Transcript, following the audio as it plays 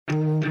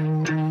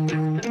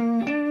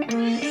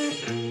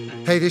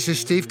Hey, this is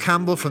Steve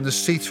Campbell from the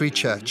C3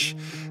 Church.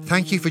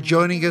 Thank you for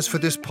joining us for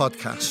this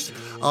podcast.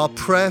 Our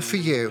prayer for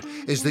you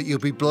is that you'll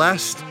be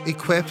blessed,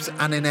 equipped,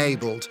 and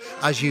enabled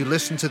as you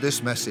listen to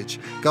this message.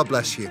 God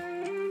bless you.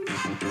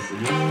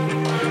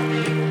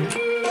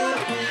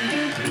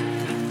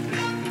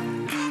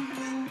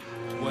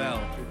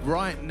 Well,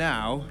 right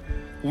now,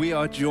 we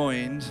are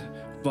joined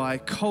by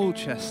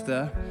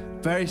Colchester,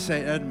 Bury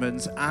St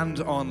Edmunds, and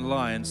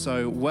online.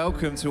 So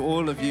welcome to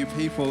all of you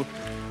people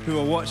who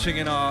are watching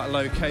in our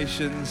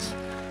locations.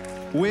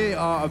 We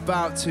are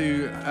about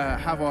to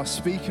have our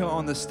speaker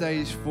on the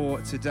stage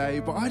for today,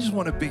 but I just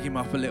want to big him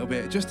up a little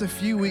bit. Just a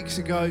few weeks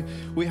ago,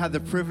 we had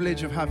the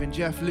privilege of having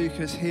Jeff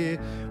Lucas here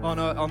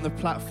on the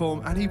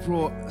platform, and he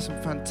brought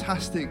some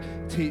fantastic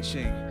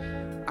teaching.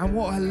 And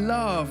what I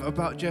love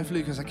about Jeff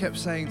Lucas, I kept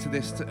saying to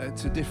this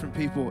to different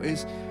people,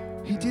 is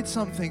he did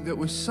something that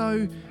was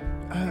so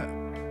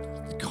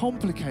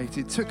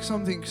complicated, took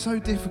something so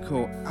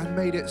difficult and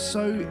made it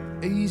so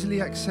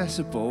easily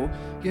accessible,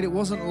 yet it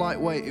wasn't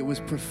lightweight, it was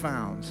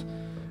profound.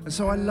 And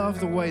so I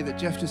love the way that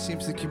Jeff just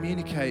seems to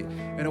communicate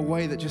in a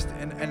way that just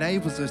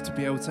enables us to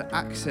be able to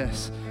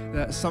access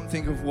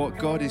something of what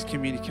God is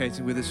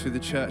communicating with us through the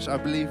church. I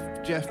believe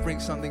Jeff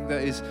brings something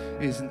that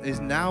is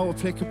now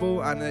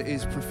applicable and it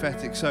is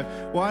prophetic. So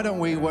why don't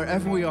we,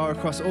 wherever we are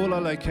across all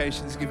our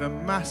locations, give a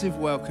massive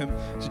welcome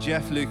to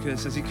Jeff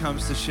Lucas as he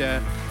comes to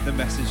share the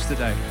message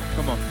today.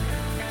 Come on.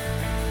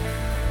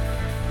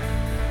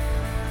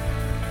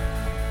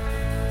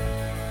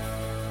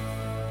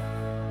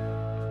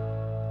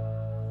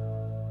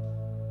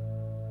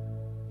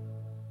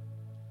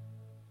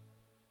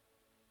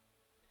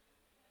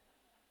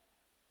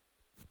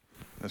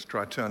 Let's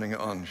try turning it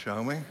on,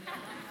 shall we?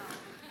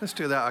 Let's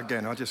do that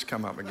again. I'll just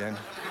come up again.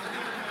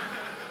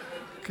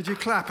 Could you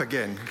clap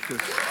again?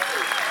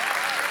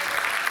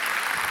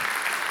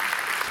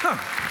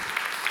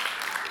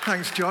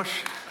 Thanks,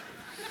 Josh.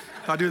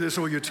 I do this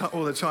all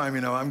the time,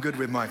 you know. I'm good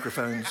with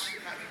microphones.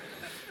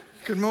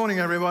 Good morning,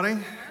 everybody.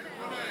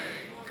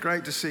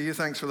 Great to see you.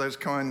 Thanks for those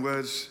kind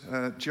words,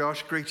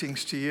 Josh.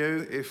 Greetings to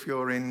you if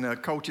you're in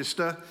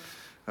Colchester.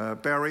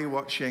 Barry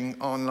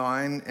watching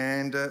online,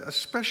 and a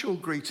special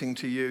greeting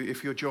to you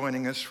if you're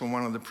joining us from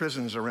one of the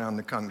prisons around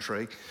the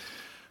country.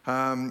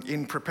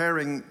 In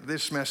preparing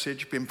this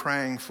message, been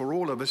praying for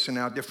all of us in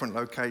our different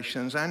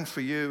locations and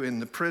for you in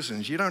the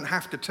prisons. You don't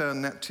have to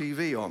turn that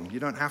TV on. You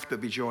don't have to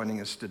be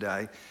joining us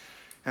today,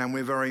 and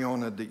we're very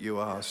honored that you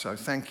are. So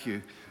thank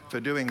you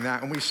for doing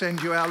that, and we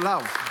send you our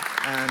love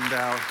and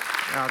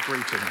our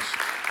greetings.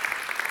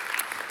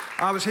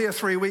 I was here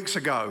 3 weeks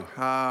ago,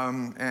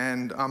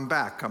 and I'm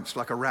back. It's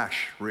like a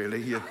rash,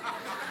 really.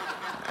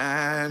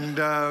 And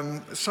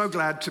so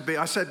glad to be.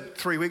 I said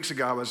 3 weeks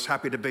ago I was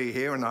happy to be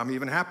here, and I'm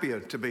even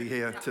happier to be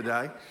here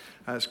today.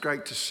 It's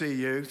great to see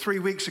you. 3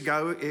 weeks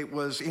ago, it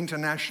was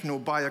International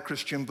Buy a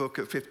Christian Book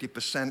at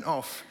 50%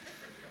 Off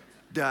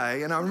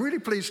Day, and I'm really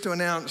pleased to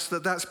announce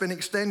that that's been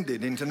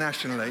extended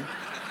internationally.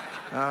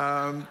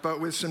 But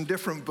with some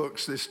different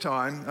books this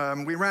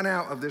time. We ran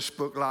out of this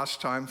book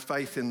last time,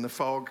 Faith in the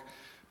Fog,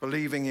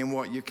 Believing in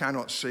What You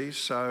Cannot See,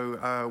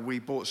 so we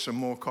bought some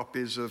more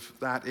copies of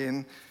that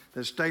in.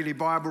 There's daily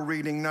Bible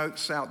reading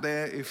notes out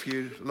there if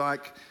you'd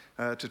like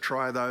to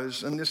try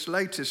those. And this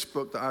latest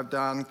book that I've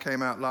done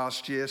came out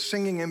last year,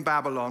 Singing in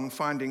Babylon,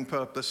 Finding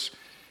Purpose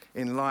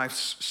in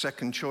Life's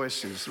Second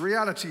Choices. The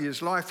reality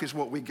is life is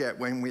what we get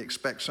when we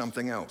expect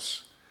something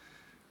else.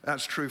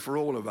 That's true for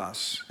all of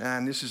us.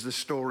 And this is the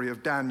story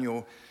of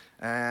Daniel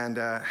and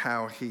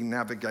how he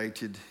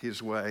navigated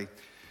his way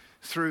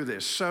through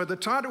this. So the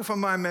title for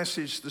my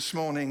message this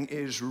morning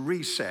is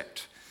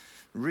Reset.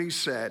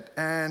 Reset.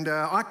 And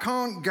I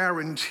can't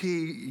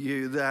guarantee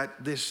you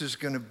that this is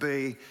going to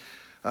be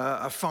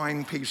a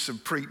fine piece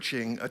of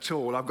preaching at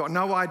all. I've got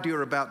no idea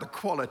about the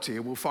quality.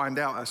 We'll find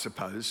out, I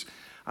suppose.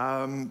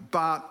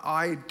 But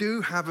I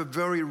do have a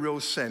very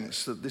real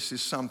sense that this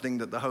is something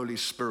that the Holy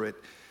Spirit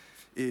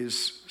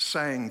is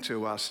saying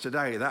to us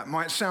today. That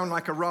might sound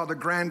like a rather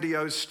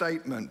grandiose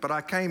statement, but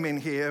I came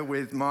in here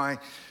with my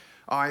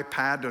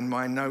iPad and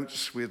my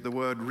notes with the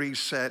word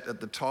reset at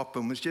the top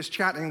and was just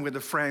chatting with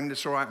a friend.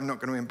 It's all right, I'm not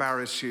going to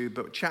embarrass you,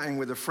 but chatting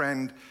with a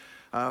friend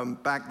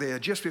back there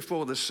just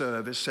before the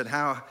service, said,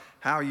 how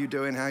are you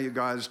doing? How are you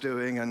guys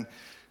doing?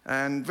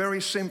 And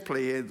very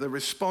simply, the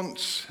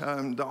response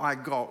that I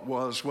got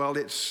was, well,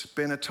 it's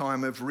been a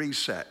time of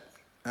reset.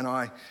 And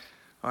I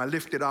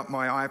lifted up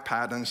my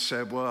iPad and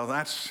said, well,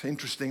 that's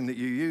interesting that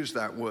you use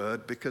that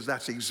word, because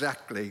that's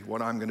exactly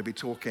what I'm going to be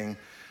talking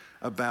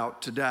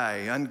about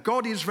today. And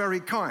God is very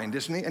kind,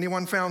 isn't he?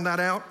 Anyone found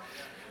that out?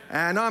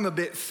 And I'm a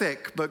bit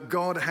thick, but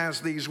God has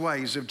these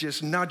ways of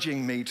just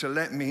nudging me to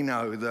let me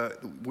know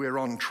that we're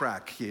on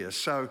track here.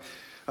 So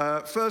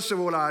first of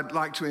all, I'd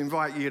like to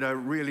invite you to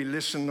really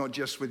listen, not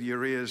just with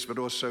your ears, but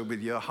also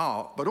with your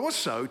heart, but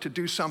also to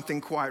do something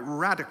quite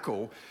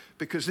radical,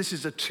 because this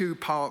is a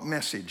two-part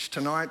message.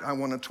 Tonight, I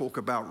want to talk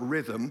about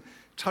rhythm,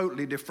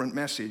 totally different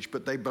message,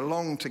 but they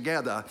belong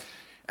together.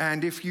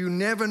 And if you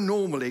never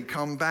normally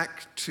come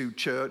back to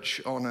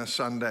church on a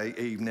Sunday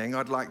evening,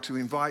 I'd like to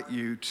invite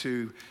you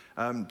to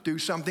do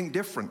something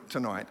different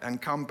tonight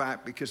and come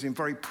back, because in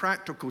very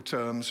practical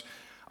terms,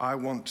 I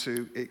want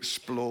to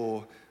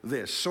explore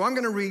this. So I'm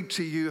going to read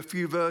to you a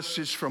few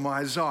verses from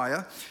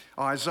Isaiah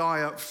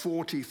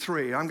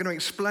 43. I'm going to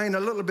explain a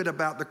little bit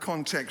about the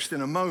context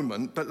in a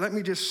moment, but let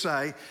me just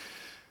say,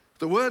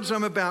 the words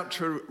I'm about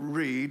to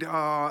read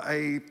are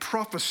a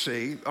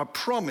prophecy, a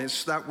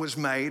promise that was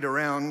made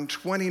around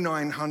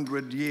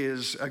 2,900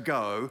 years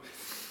ago.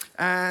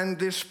 And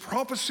this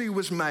prophecy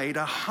was made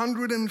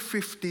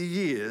 150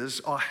 years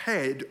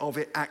ahead of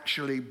it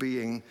actually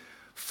being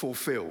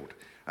fulfilled.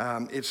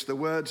 It's the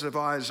words of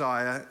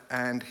Isaiah,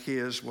 and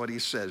here's what he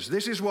says.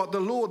 This is what the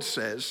Lord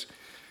says,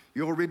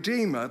 your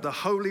Redeemer, the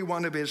Holy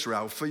One of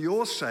Israel. For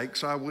your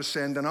sakes I will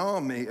send an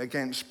army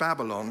against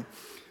Babylon,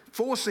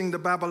 forcing the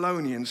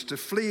Babylonians to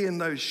flee in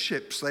those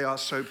ships they are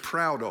so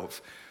proud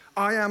of.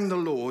 I am the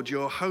Lord,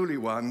 your Holy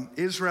One,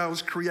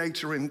 Israel's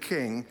Creator and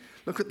King.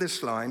 Look at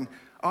this line.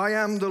 I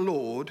am the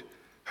Lord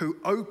who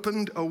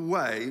opened a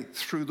way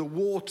through the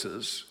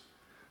waters,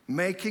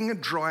 making a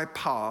dry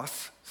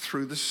path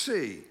through the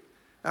sea.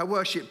 Our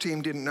worship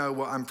team didn't know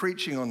what I'm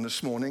preaching on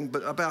this morning,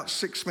 but about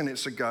 6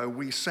 minutes ago,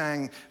 we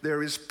sang,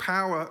 there is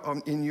power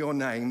in your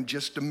name,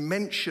 just a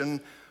mention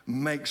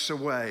makes a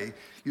way.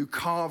 You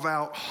carve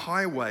out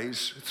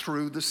highways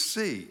through the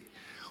sea.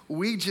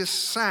 We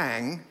just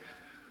sang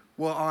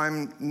what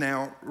I'm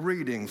now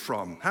reading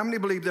from. How many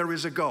believe there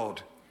is a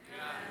God?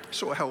 Yeah.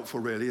 Sort of helpful,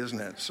 really, isn't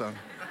it? So,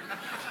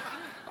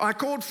 I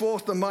called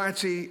forth the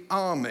mighty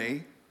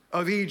army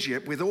of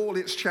Egypt with all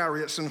its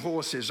chariots and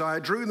horses. I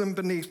drew them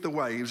beneath the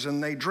waves,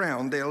 and they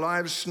drowned, their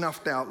lives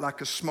snuffed out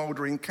like a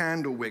smoldering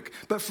candle wick.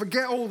 But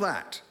forget all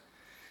that.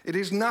 It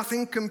is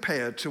nothing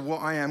compared to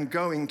what I am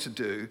going to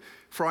do,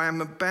 for I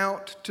am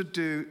about to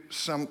do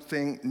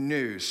something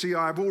new. See,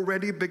 I have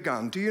already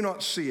begun. Do you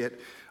not see it?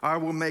 I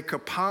will make a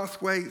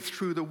pathway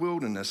through the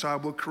wilderness. I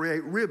will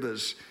create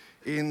rivers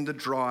in the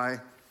dry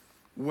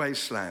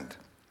wasteland.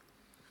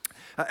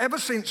 Ever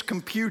since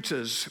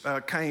computers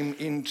came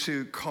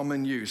into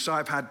common use,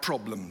 I've had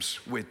problems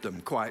with them,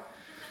 quite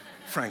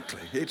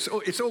frankly.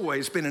 It's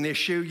always been an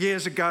issue.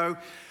 Years ago,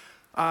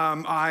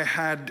 I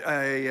had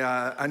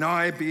an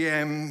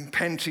IBM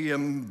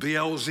Pentium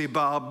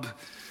Beelzebub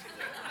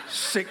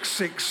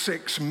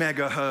 666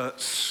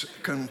 megahertz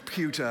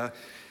computer,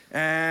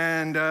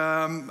 and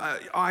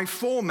I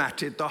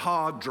formatted the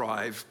hard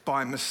drive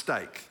by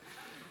mistake.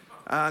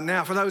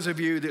 Now, for those of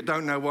you that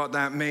don't know what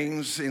that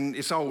means, in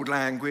its old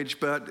language,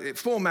 but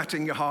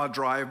formatting your hard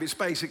drive is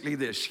basically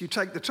this. You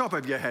take the top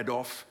of your head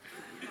off,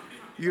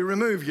 you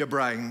remove your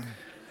brain,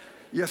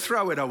 you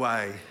throw it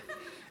away,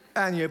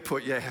 and you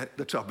put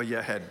the top of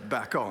your head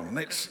back on.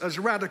 It's as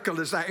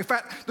radical as that. In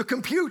fact, the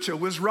computer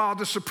was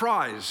rather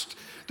surprised.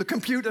 The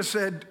computer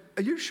said,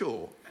 "Are you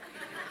sure?"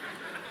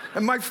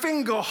 And my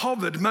finger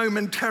hovered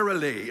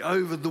momentarily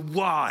over the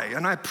Y,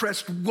 and I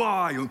pressed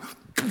Y, and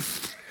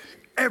poof,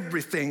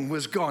 everything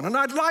was gone. And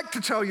I'd like to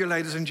tell you,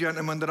 ladies and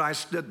gentlemen, that I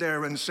stood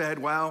there and said,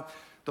 well,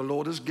 the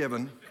Lord has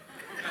given,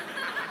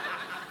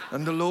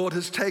 and the Lord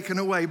has taken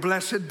away.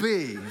 Blessed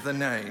be the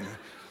name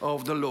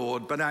of the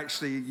Lord. But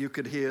actually, you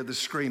could hear the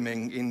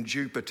screaming in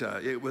Jupiter.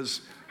 It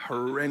was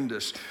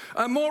horrendous.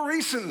 More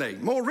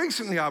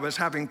recently, I was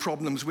having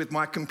problems with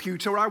my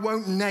computer. I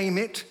won't name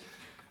it,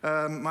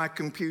 my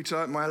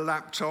computer, my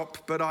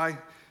laptop, but I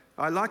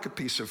like a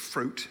piece of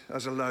fruit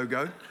as a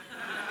logo.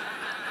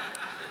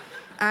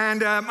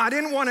 And I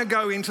didn't want to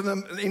go into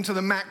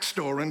the Mac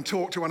store and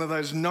talk to one of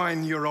those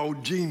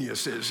 9-year-old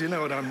geniuses. You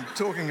know what I'm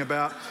talking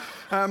about.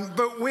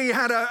 But we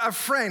had a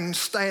friend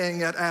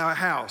staying at our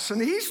house,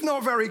 and he's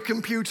not very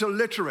computer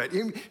literate.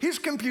 His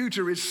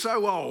computer is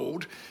so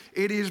old,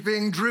 it is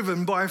being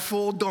driven by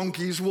 4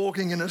 donkeys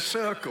walking in a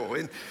circle.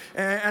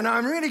 And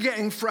I'm really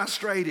getting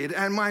frustrated.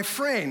 And my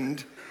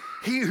friend,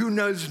 he who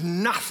knows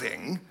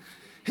nothing,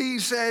 he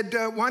said,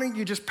 why don't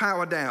you just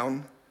power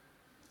down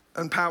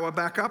and power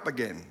back up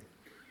again?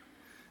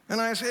 And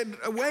I said,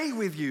 away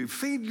with you,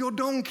 feed your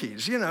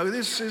donkeys.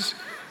 This is,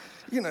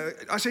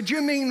 I said, do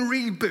you mean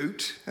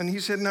reboot? And he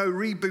said, no,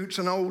 reboot's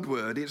an old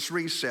word, it's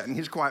reset. And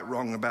he's quite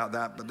wrong about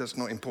that, but that's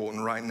not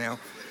important right now.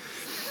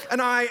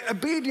 And I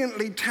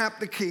obediently tapped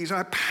the keys,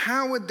 I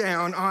powered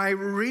down, I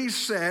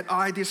reset.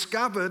 I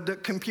discovered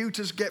that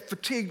computers get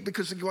fatigued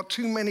because they've got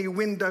too many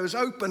windows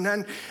open,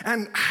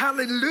 and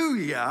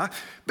hallelujah,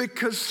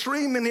 because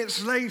 3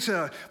 minutes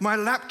later, my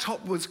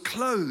laptop was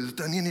clothed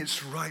and in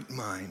its right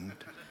mind.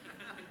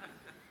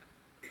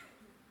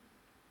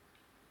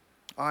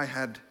 I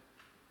had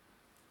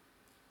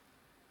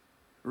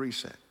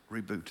reset,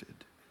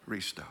 rebooted,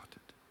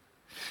 restarted.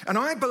 And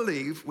I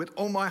believe with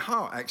all my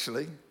heart,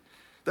 actually,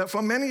 that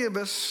for many of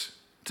us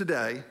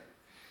today,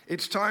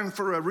 it's time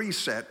for a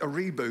reset, a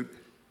reboot.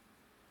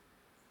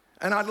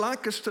 And I'd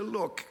like us to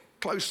look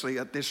closely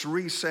at this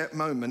reset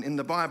moment in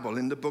the Bible,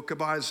 in the book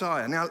of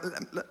Isaiah. Now,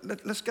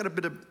 let's get a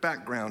bit of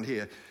background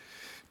here.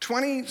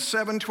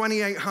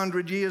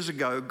 2,800 years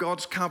ago,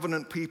 God's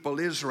covenant people,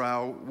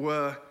 Israel,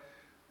 were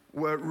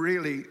were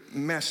really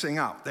messing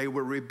up. They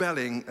were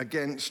rebelling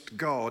against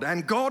God.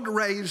 And God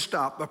raised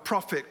up a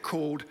prophet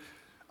called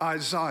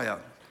Isaiah.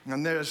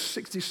 And there's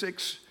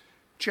 66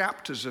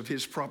 chapters of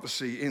his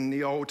prophecy in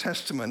the Old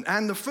Testament.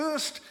 And the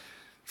first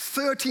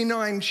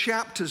 39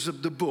 chapters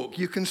of the book,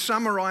 you can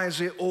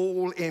summarize it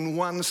all in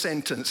one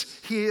sentence.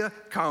 Here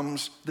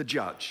comes the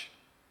judge.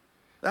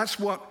 That's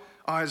what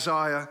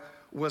Isaiah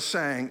was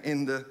saying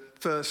in the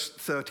first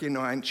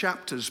 39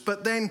 chapters.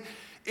 But then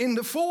in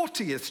the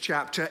 40th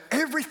chapter,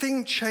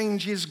 everything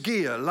changes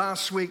gear.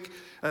 Last week,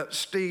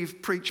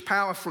 Steve preached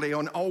powerfully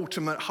on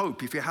ultimate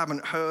hope. If you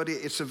haven't heard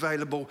it, it's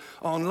available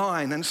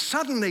online. And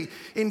suddenly,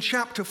 in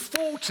chapter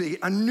 40,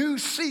 a new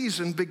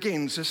season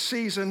begins, a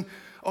season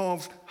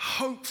of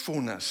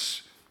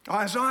hopefulness.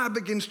 Isaiah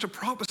begins to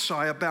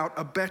prophesy about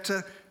a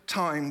better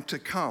time to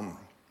come.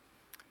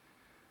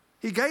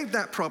 He gave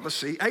that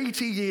prophecy.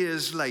 80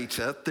 years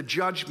later, the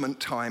judgment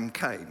time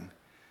came.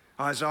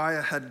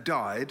 Isaiah had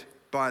died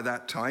by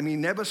that time. He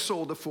never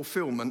saw the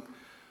fulfillment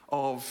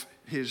of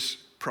his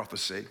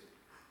prophecy.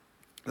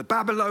 The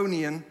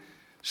Babylonian,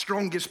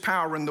 strongest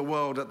power in the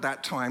world at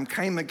that time,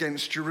 came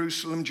against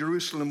Jerusalem.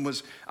 Jerusalem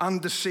was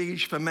under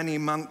siege for many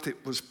months.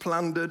 It was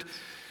plundered.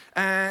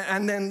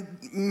 And then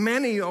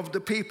many of the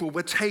people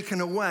were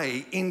taken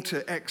away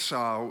into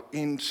exile,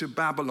 into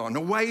Babylon,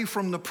 away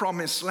from the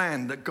promised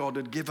land that God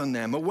had given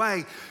them,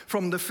 away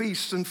from the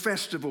feasts and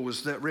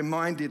festivals that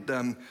reminded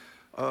them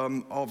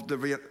of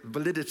the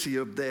validity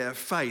of their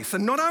faith.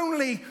 And not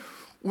only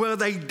were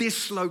they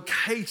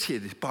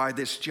dislocated by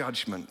this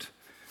judgment,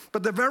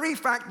 but the very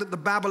fact that the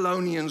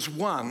Babylonians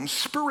won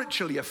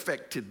spiritually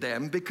affected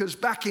them, because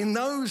back in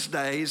those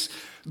days,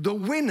 the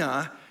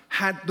winner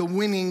had the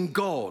winning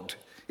God.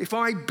 If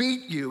I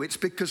beat you, it's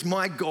because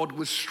my God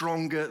was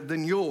stronger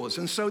than yours.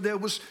 And so there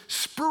was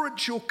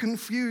spiritual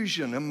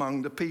confusion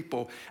among the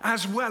people,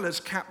 as well as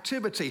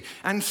captivity.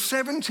 And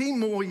 70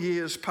 more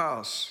years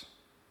pass.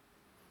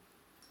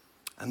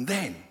 And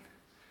then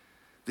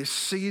this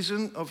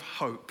season of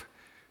hope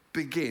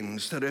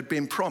begins that had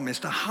been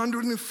promised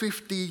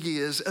 150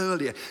 years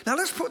earlier. Now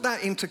let's put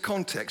that into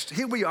context.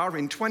 Here we are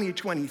in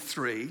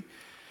 2023.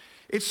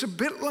 It's a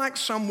bit like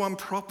someone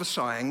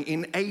prophesying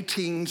in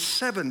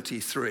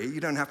 1873. You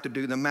don't have to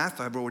do the math,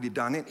 I've already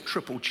done it,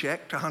 triple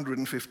checked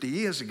 150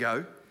 years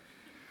ago.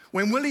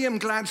 When William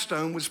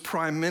Gladstone was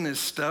Prime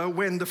Minister,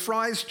 when the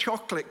Fry's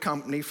Chocolate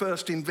Company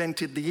first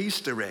invented the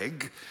Easter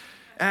egg,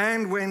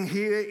 and when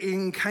here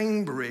in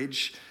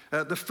Cambridge,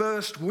 the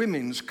first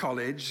women's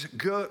college,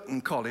 Girton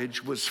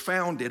College, was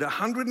founded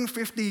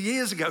 150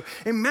 years ago.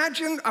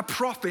 Imagine a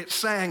prophet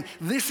saying,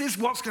 this is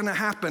what's going to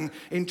happen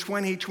in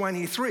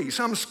 2023.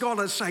 Some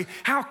scholars say,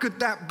 how could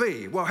that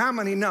be? Well, how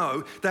many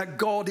know that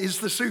God is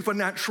the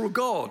supernatural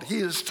God? He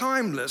is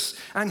timeless,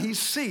 and he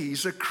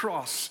sees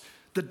across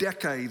the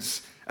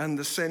decades and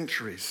the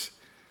centuries.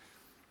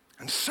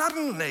 And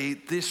suddenly,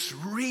 this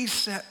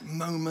reset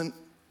moment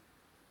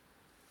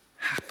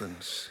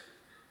happens.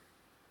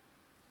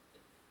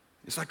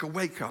 It's like a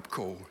wake-up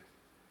call.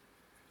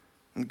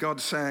 And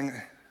God's saying,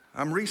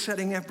 I'm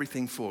resetting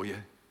everything for you.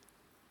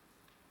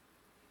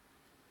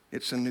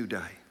 It's a new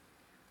day.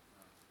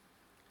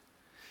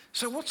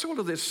 So what's all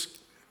of this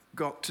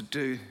got to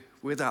do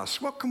with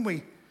us? What can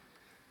we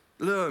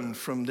learn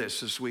from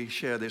this as we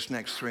share this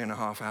next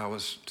 3.5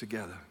 hours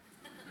together?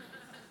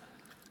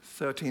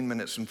 13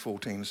 minutes and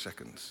 14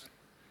 seconds.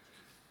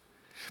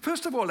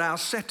 First of all, our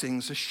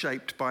settings are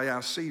shaped by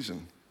our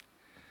season.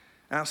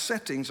 Our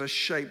settings are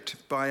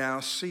shaped by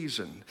our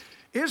season.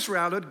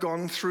 Israel had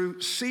gone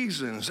through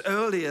seasons.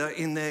 Earlier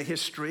in their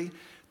history,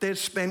 they'd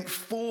spent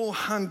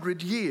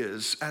 400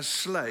 years as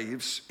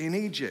slaves in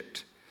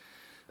Egypt.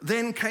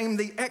 Then came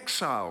the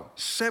exile,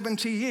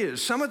 70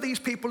 years. Some of these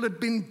people had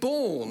been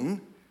born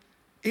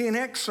in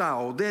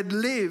exile. They'd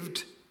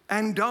lived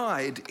and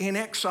died in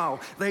exile.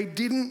 They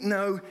didn't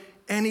know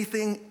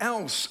anything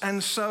else.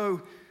 And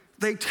so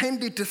they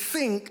tended to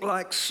think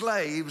like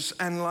slaves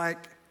and like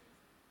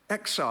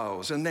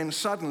exiles. And then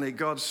suddenly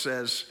God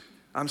says,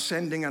 I'm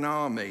sending an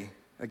army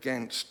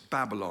against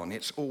Babylon.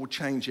 It's all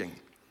changing.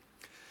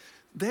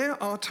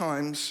 There are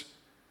times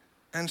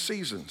and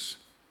seasons.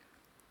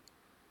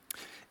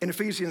 In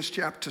Ephesians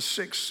chapter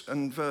 6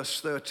 and verse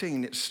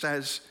 13, it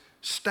says,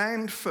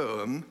 stand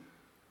firm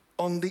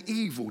on the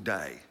evil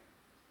day.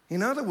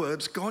 In other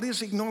words, God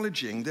is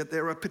acknowledging that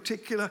there are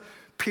particular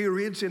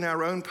periods in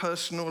our own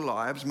personal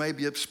lives,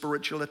 maybe of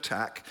spiritual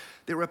attack.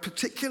 There are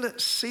particular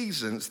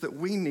seasons that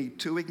we need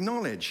to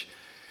acknowledge.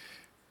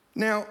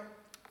 Now,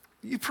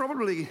 you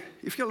probably,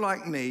 if you're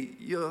like me,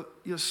 you're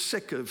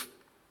sick of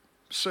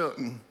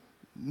certain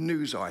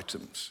news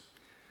items.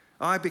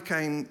 I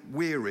became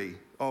weary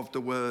of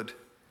the word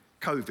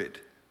COVID,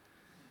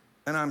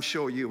 and I'm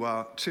sure you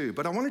are too.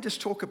 But I want to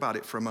just talk about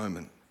it for a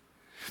moment.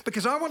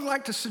 Because I would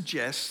like to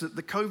suggest that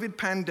the COVID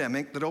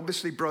pandemic that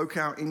obviously broke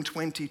out in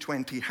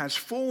 2020 has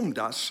formed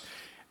us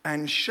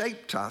and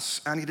shaped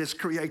us, and it has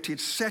created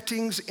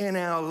settings in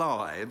our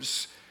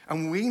lives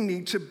and we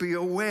need to be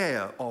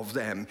aware of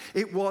them.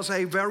 It was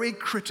a very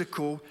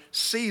critical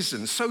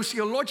season.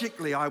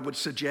 Sociologically, I would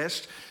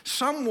suggest,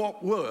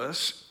 somewhat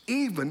worse,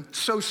 even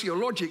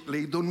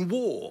sociologically, than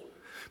war.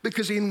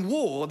 Because in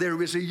war,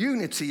 there is a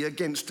unity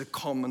against a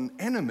common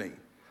enemy.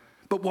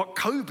 But what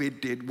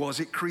COVID did was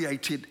it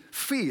created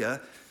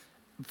fear,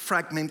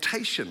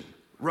 fragmentation,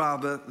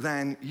 rather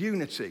than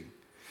unity.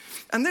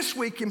 And this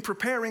week, in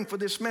preparing for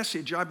this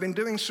message, I've been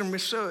doing some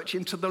research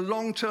into the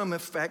long-term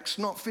effects,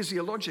 not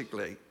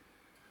physiologically,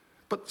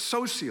 but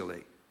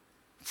socially,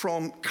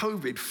 from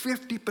COVID.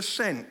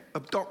 50%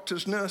 of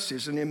doctors,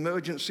 nurses, and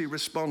emergency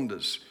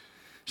responders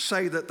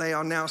say that they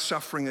are now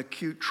suffering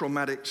acute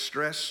traumatic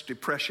stress,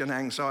 depression,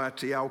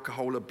 anxiety,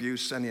 alcohol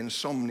abuse, and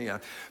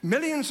insomnia.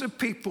 Millions of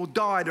people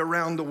died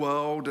around the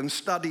world, and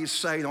studies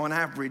say on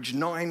average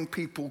 9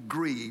 people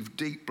grieve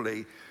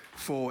deeply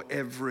for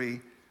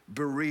every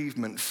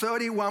bereavement.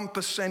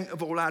 31%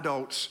 of all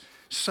adults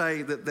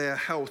say that their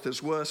health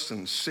has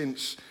worsened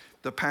since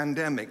the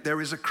pandemic. There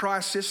is a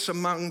crisis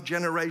among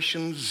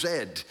Generation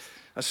Z,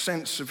 a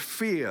sense of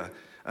fear,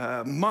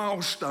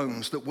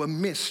 milestones that were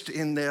missed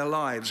in their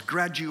lives,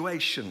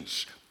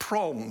 graduations,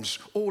 proms,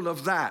 all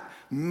of that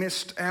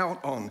missed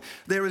out on.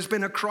 There has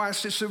been a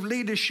crisis of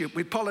leadership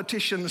with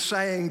politicians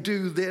saying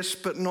do this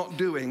but not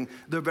doing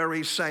the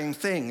very same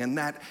thing, and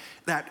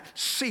that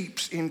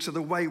seeps into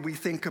the way we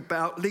think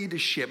about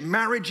leadership.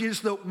 Marriages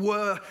that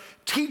were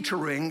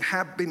teetering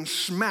have been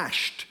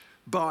smashed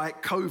by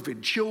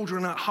COVID.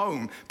 Children at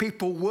home,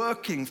 people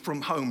working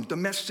from home,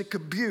 domestic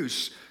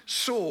abuse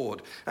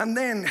soared, and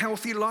then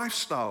healthy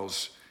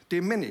lifestyles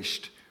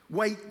diminished,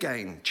 weight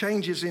gain,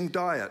 changes in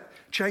diet,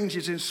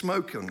 changes in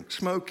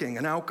smoking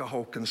and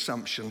alcohol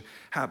consumption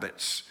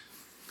habits.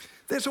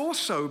 There's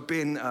also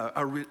been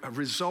a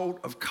result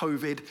of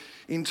COVID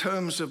in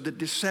terms of the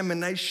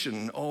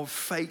dissemination of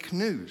fake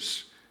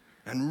news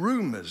and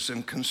rumors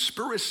and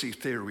conspiracy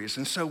theories.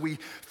 And so we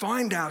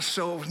find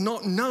ourselves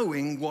not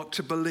knowing what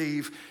to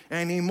believe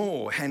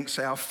anymore, hence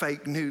our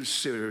fake news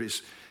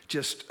series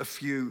just a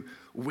few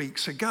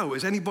weeks ago.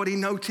 Has anybody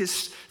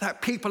noticed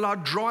that people are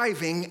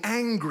driving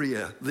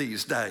angrier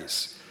these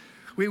days?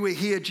 We were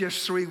here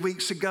just 3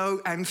 weeks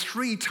ago, and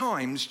 3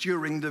 times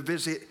during the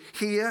visit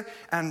here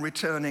and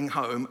returning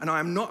home, and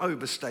I'm not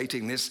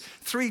overstating this,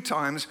 3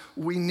 times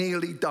we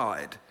nearly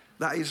died.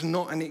 That is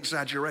not an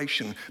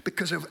exaggeration,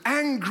 because of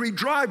angry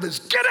drivers.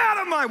 Get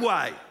out of my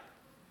way!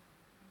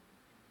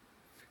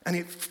 And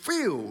it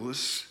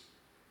feels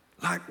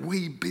like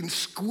we've been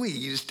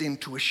squeezed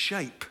into a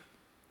shape.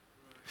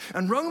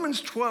 And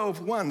Romans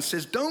 12:1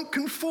 says, don't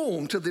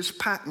conform to this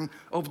pattern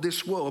of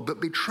this world,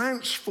 but be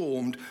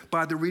transformed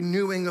by the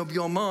renewing of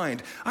your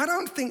mind. I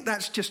don't think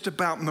that's just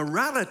about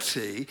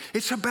morality.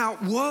 It's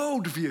about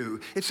worldview.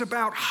 It's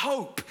about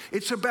hope.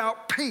 It's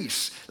about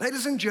peace.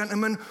 Ladies and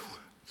gentlemen,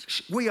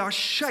 we are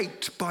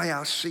shaped by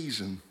our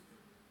season.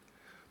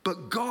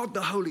 But God,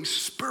 the Holy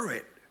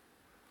Spirit,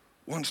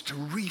 wants to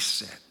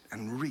reset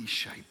and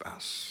reshape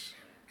us.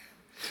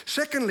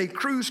 Secondly,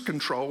 cruise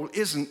control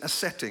isn't a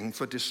setting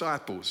for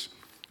disciples.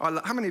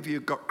 How many of you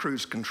got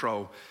cruise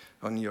control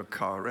on your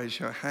car? Raise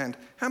your hand.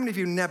 How many of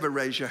you never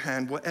raise your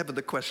hand, whatever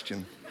the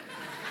question?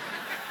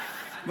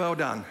 Well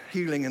done.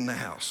 Healing in the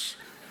house.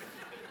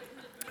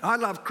 I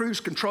love cruise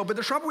control, but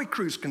the trouble with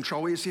cruise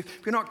control is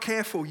if you're not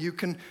careful, you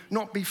can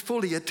not be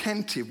fully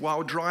attentive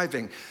while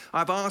driving.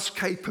 I've asked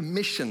Kay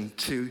permission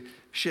to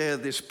share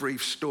this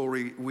brief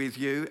story with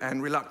you,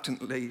 and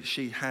reluctantly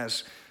she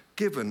has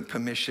given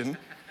permission.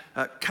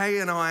 Kay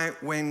and I,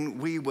 when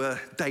we were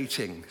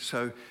dating,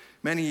 so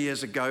many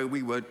years ago,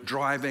 we were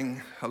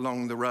driving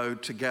along the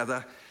road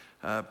together,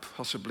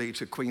 possibly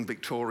to Queen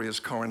Victoria's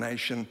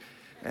coronation,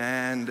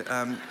 and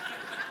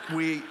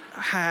we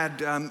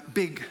had a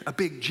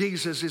big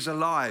Jesus is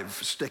alive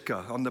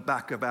sticker on the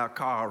back of our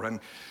car, and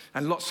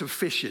lots of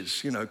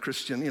fishes,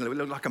 Christian, it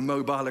looked like a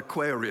mobile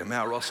aquarium,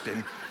 our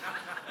Austin.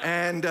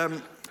 And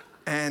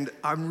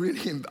I'm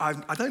really,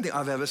 I don't think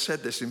I've ever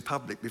said this in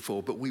public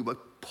before, but we were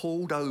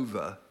pulled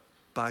over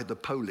by the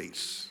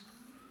police.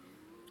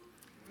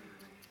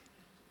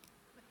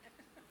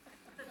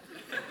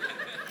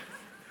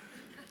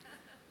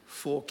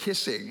 For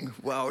kissing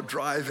while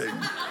driving.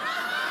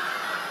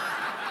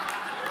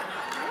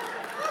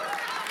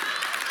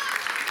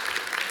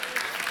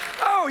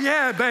 Oh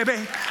yeah,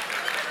 baby.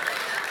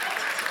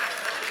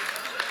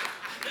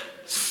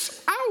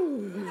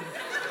 Ow.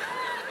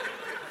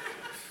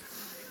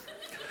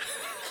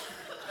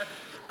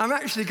 I'm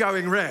actually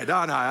going red,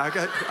 aren't I?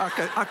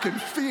 I can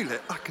feel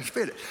it. I can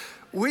feel it.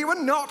 We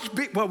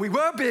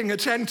were being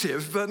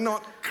attentive, but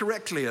not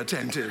correctly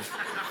attentive.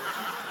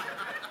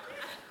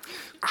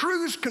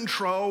 Cruise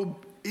control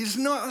is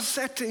not a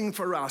setting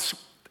for us.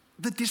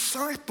 The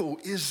disciple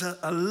is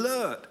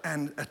alert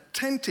and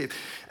attentive.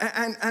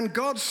 And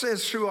God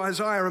says through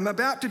Isaiah, I'm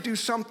about to do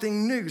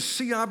something new.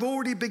 See, I've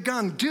already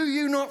begun. Do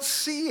you not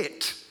see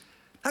it?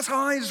 That's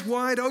eyes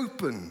wide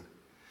open.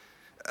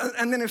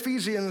 And then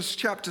Ephesians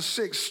chapter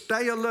 6,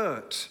 stay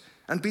alert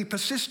and be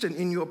persistent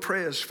in your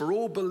prayers for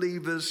all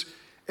believers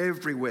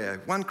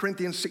everywhere. 1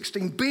 Corinthians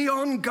 16, be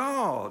on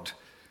guard.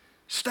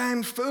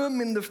 Stand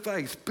firm in the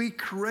faith. Be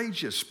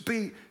courageous.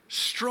 Be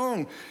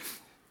strong.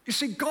 You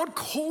see, God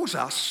calls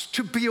us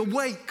to be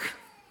awake,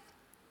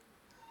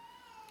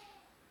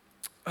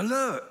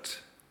 alert.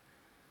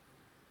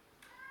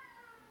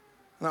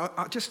 Now,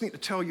 I just need to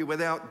tell you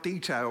without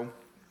detail,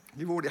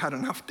 you've already had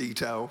enough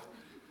detail.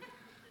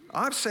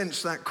 I've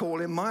sensed that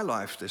call in my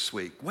life this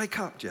week. Wake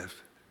up, Jeff.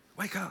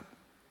 Wake up.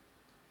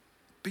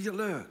 Be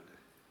alert.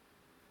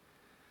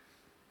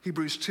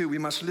 Hebrews 2, we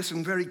must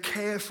listen very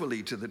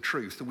carefully to the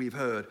truth that we've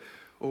heard,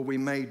 or we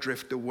may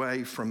drift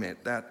away from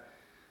it.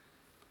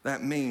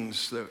 That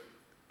means that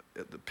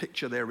the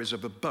picture there is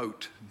of a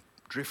boat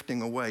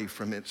drifting away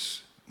from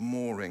its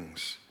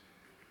moorings.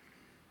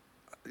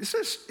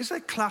 Is there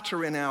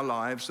clutter in our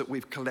lives that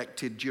we've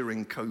collected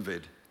during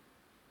COVID?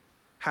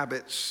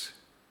 Habits,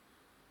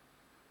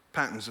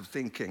 patterns of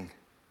thinking.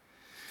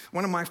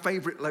 One of my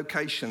favorite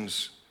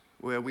locations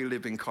where we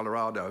live in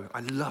Colorado, I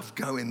love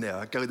going there.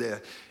 I go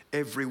there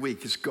every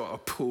week. It's got a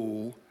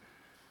pool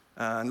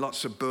and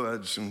lots of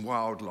birds and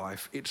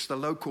wildlife. It's the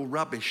local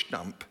rubbish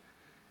dump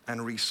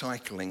and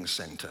recycling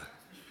center.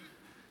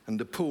 And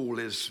the pool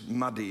is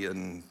muddy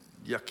and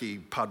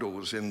yucky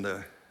puddles in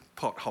the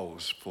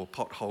potholes, for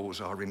potholes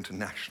are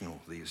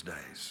international these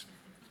days.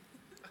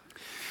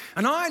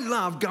 And I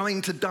love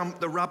going to dump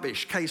the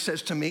rubbish. Kay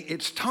says to me,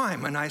 it's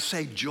time. And I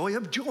say, joy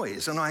of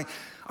joys. And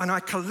I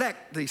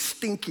collect the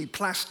stinky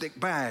plastic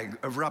bag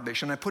of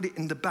rubbish and I put it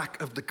in the back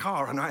of the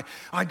car. And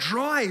I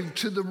drive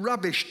to the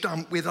rubbish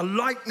dump with a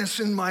lightness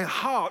in my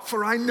heart,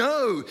 for I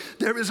know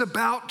there is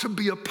about to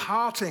be a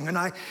parting. And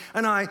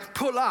I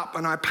pull up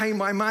and I pay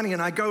my money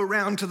and I go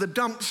around to the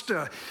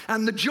dumpster.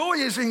 And the joy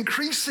is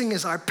increasing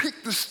as I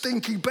pick the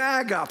stinky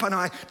bag up and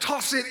I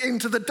toss it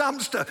into the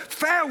dumpster.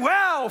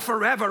 Farewell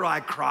forever, I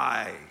cry. And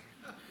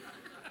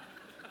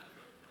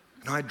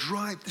I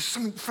drive. There's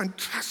something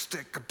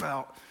fantastic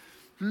about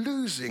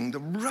losing the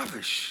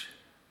rubbish.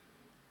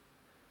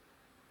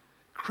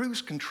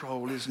 Cruise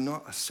control is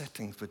not a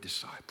setting for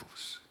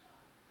disciples.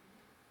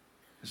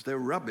 It's their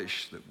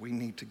rubbish that we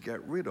need to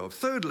get rid of.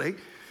 Thirdly,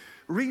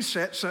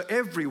 resets are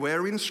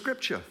everywhere in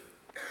Scripture.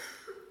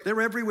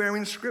 They're everywhere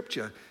in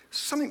Scripture.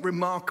 Something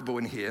remarkable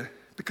in here,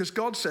 because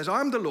God says,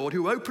 I'm the Lord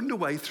who opened a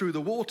way through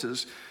the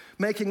waters,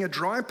 making a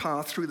dry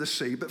path through the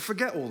sea. But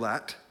forget all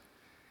that.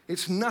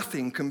 It's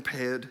nothing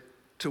compared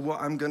to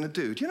what I'm going to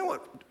do. Do you know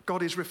what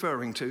God is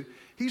referring to?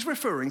 He's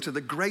referring to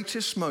the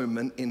greatest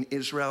moment in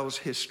Israel's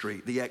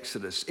history, the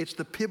Exodus. It's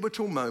the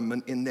pivotal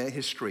moment in their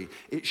history.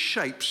 It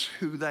shapes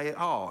who they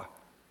are.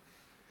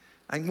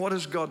 And what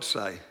does God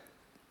say?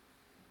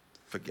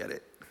 Forget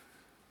it.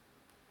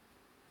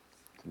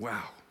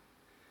 Wow.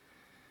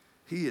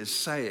 He is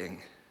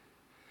saying,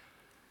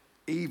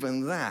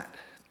 even that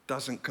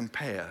doesn't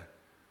compare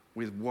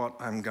with what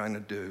I'm going to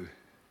do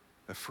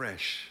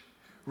afresh.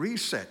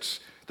 Resets,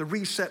 the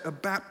reset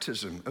of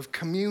baptism, of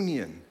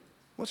communion.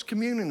 What's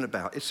communion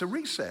about? It's a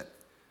reset.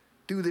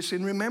 Do this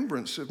in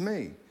remembrance of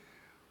me.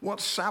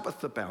 What's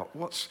Sabbath about?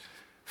 What's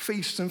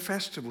feasts and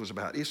festivals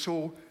about? It's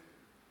all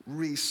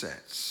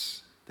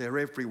resets. They're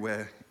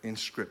everywhere in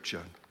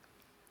Scripture.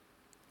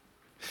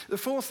 The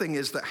fourth thing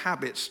is that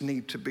habits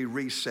need to be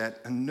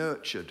reset and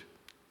nurtured.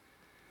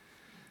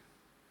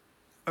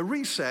 A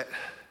reset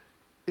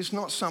is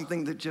not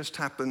something that just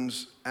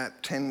happens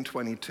at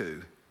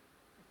 10:22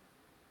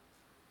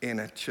 in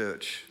a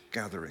church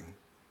gathering.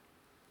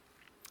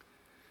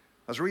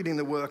 I was reading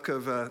the work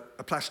of a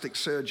plastic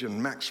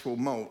surgeon, Maxwell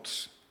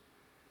Maltz.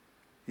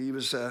 He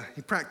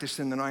practiced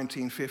in the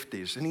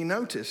 1950s, and he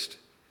noticed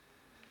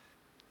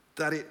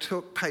that it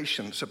took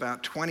patients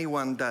about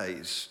 21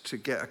 days to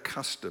get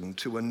accustomed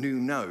to a new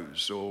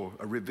nose or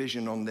a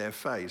revision on their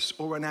face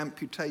or an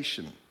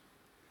amputation.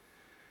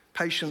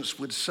 Patients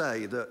would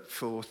say that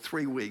for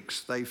 3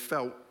 weeks they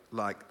felt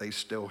like they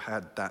still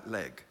had that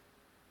leg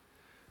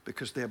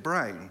because their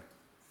brain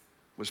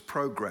was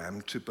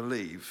programmed to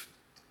believe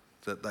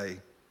that they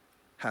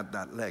had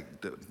that leg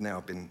that had now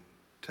been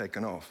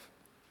taken off.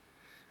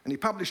 And he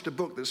published a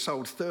book that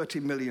sold 30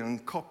 million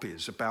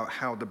copies about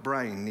how the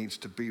brain needs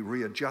to be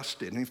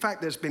readjusted. And in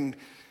fact, there's been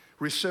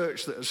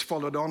research that has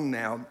followed on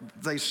now.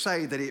 They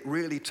say that it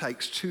really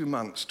takes 2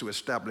 months to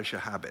establish a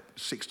habit,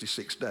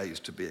 66 days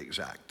to be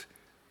exact.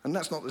 And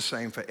that's not the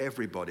same for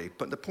everybody.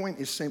 But the point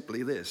is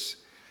simply this.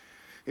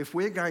 If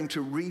we're going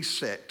to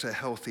reset to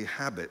healthy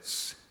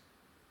habits,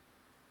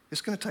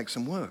 it's going to take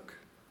some work.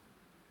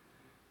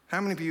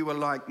 How many of you are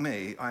like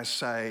me? I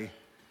say,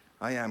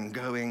 I am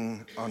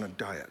going on a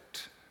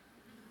diet.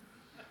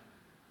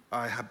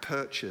 I have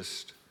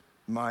purchased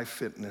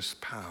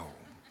MyFitnessPal,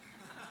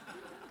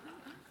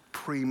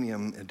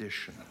 premium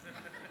edition.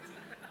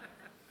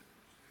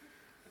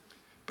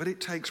 But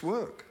it takes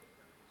work.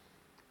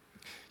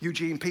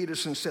 Eugene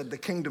Peterson said the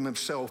kingdom of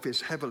self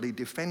is heavily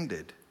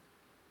defended.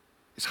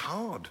 It's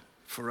hard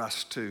for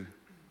us to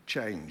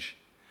change.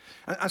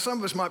 And some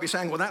of us might be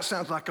saying, well, that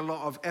sounds like a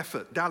lot of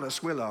effort.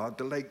 Dallas Willard,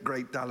 the late,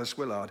 great Dallas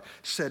Willard,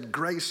 said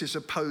grace is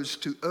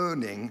opposed to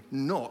earning,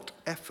 not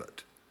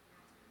effort.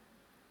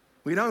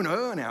 We don't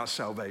earn our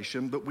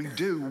salvation, but we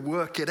do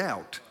work it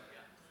out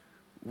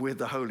with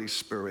the Holy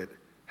Spirit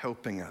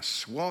helping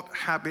us. What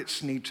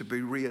habits need to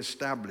be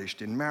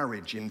reestablished in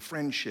marriage, in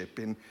friendship,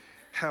 in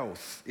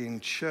health, in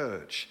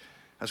church,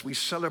 as we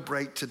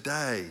celebrate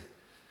today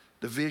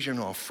the vision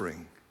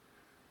offering?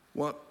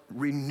 What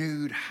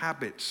renewed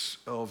habits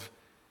of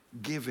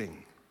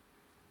giving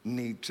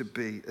need to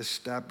be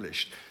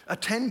established?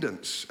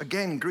 Attendance,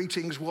 again,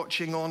 greetings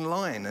watching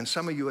online. And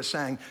some of you are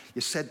saying,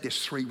 you said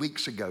this 3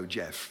 weeks ago,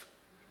 Jeff.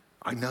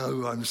 I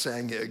know, I'm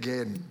saying it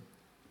again.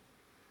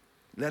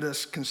 Let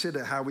us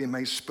consider how we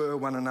may spur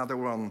one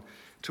another on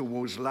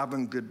towards love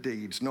and good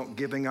deeds, not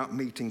giving up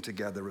meeting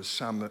together as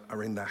some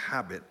are in the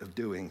habit of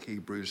doing,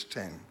 Hebrews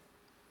 10.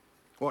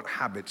 What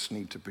habits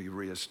need to be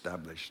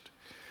reestablished?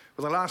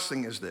 Well, the last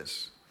thing is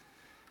this,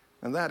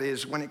 and that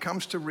is when it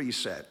comes to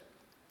reset,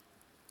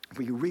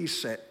 we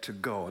reset to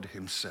God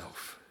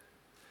himself.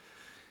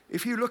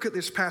 If you look at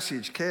this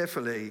passage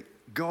carefully,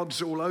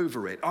 God's all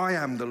over it. I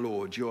am the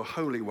Lord, your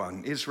Holy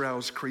One,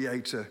 Israel's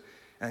creator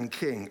and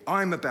king.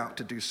 I'm about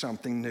to do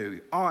something new.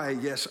 I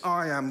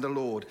am the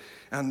Lord,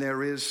 and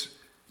there is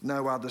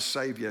no other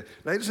Savior.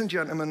 Ladies and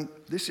gentlemen,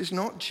 this is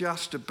not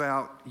just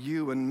about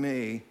you and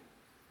me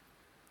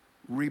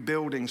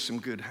rebuilding some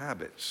good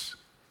habits.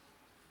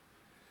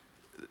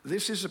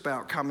 This is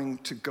about coming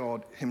to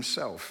God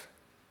himself.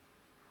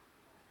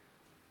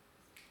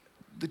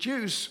 The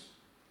Jews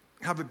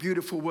have a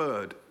beautiful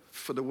word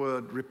for the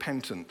word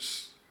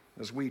repentance,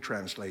 as we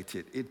translate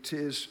it. It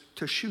is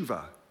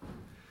teshuvah.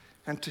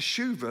 And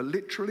teshuvah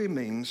literally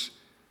means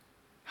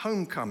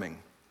homecoming.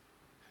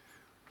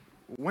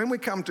 When we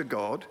come to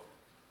God,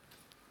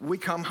 we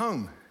come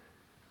home.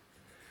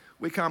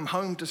 We come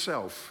home to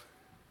self,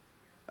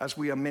 as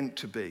we are meant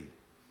to be.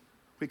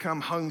 We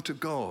come home to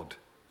God.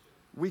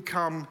 We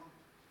come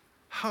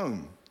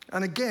home.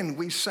 And again,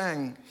 we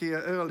sang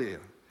here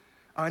earlier,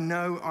 I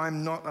know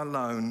I'm not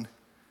alone,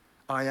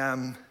 I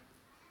am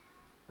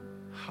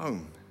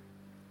home.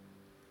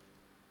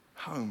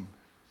 Home.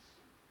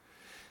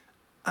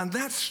 And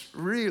that's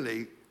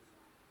really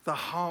the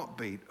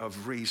heartbeat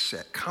of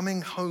reset,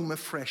 coming home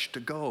afresh to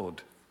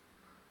God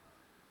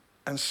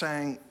and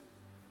saying,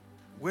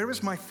 where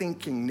is my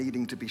thinking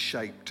needing to be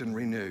shaped and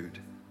renewed?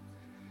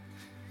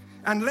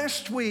 And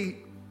lest we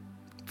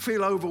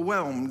feel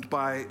overwhelmed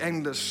by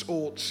endless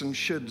oughts and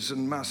shoulds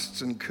and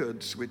musts and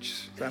coulds,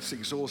 which that's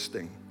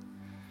exhausting,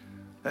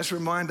 let's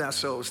remind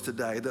ourselves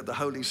today that the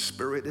Holy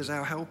Spirit is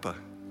our helper.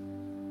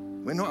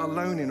 We're not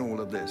alone in all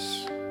of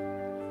this.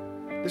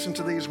 Listen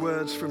to these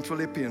words from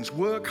Philippians.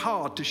 Work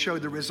hard to show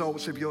the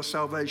results of your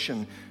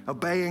salvation,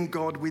 obeying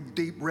God with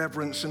deep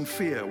reverence and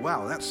fear.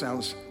 Wow, that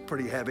sounds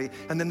pretty heavy.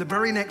 And then the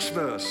very next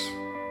verse,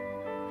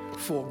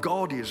 for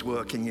God is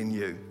working in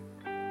you,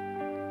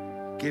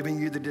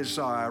 giving you the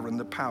desire and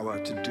the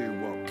power to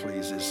do what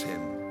pleases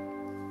him.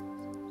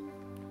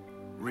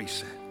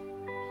 Reset.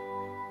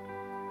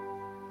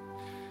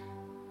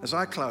 As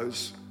I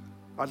close,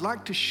 I'd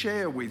like to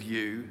share with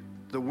you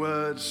the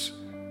words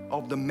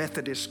of the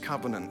Methodist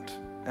covenant.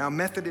 Our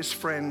Methodist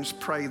friends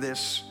pray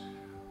this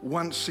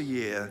once a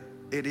year.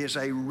 It is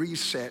a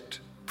reset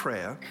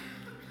prayer.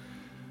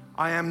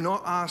 I am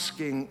not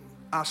asking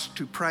us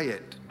to pray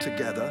it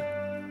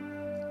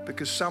together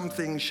because some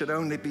things should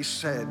only be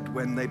said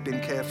when they've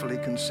been carefully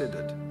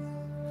considered.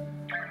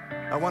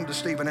 I wonder,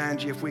 Steve and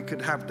Angie, if we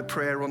could have the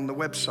prayer on the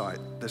website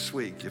this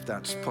week, if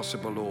that's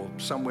possible, or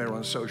somewhere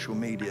on social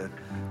media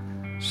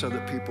so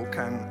that people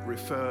can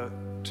refer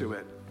to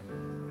it.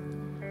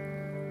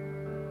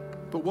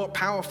 But what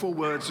powerful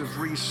words of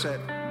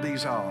reset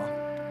these are.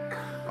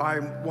 I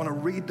want to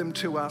read them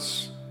to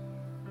us,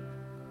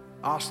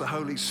 ask the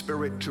Holy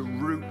Spirit to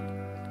root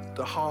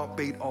the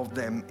heartbeat of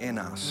them in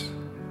us.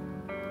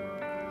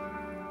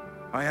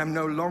 I am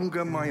no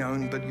longer my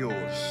own but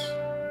yours.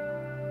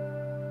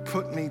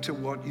 Put me to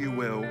what you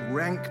will,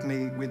 rank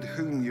me with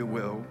whom you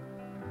will.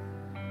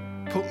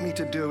 Put me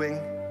to doing,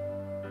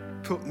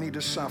 put me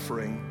to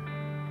suffering.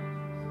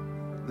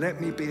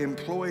 Let me be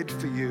employed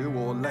for you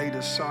or laid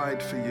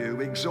aside for you,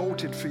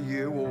 exalted for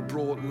you or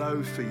brought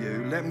low for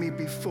you. Let me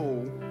be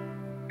full.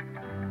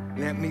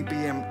 Let me be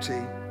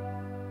empty.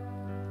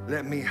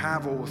 Let me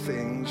have all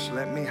things.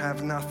 Let me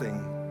have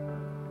nothing.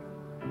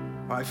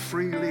 I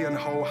freely and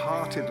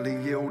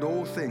wholeheartedly yield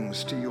all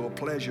things to your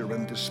pleasure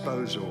and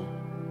disposal.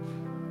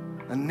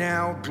 And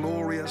now,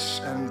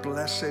 glorious and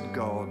blessed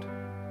God,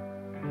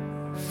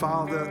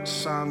 Father,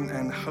 Son,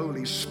 and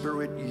Holy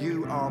Spirit,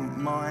 you are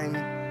mine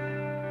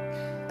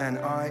and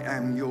I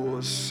am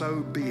yours, so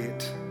be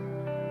it.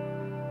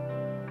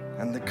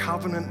 And the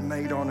covenant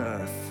made on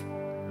earth,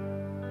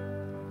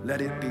 let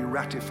it be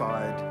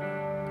ratified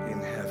in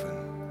heaven.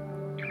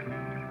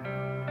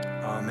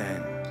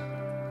 Amen.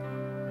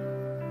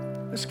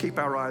 Let's keep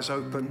our eyes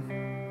open.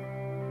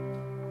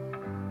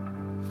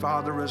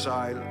 Father, as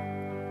I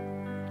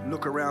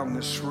look around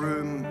this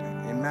room,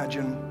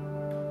 imagine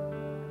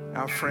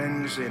our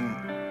friends in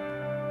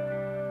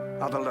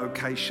other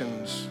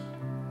locations.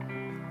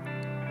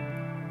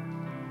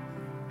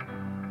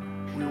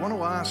 we want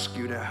to ask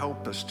you to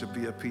help us to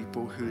be a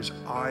people whose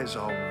eyes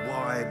are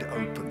wide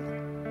open,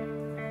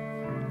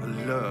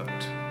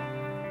 alert,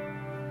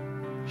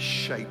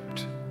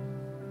 shaped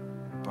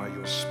by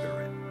your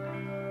Spirit.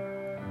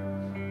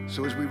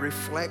 So as we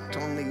reflect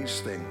on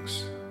these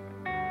things,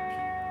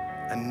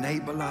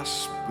 enable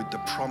us with the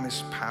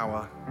promised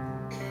power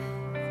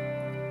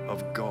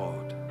of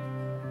God.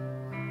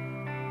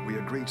 We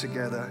agree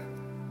together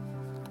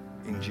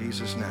in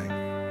Jesus' name.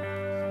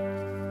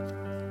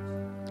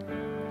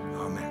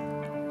 Amen.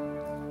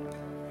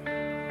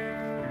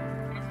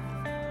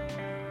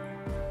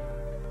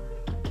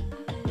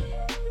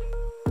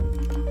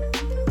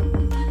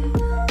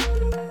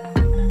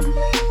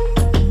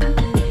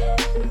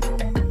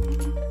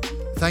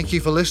 Thank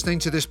you for listening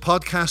to this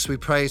podcast. We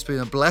pray it's been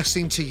a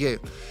blessing to you.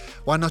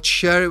 Why not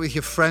share it with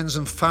your friends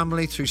and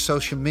family through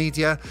social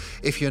media?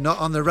 If you're not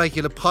on the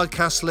regular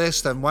podcast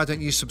list, then why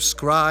don't you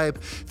subscribe?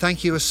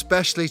 Thank you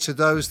especially to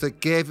those that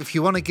give. If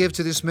you want to give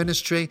to this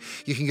ministry,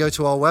 you can go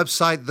to our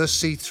website,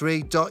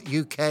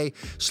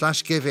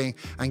 thec3.uk/giving,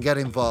 and get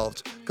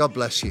involved. God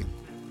bless you.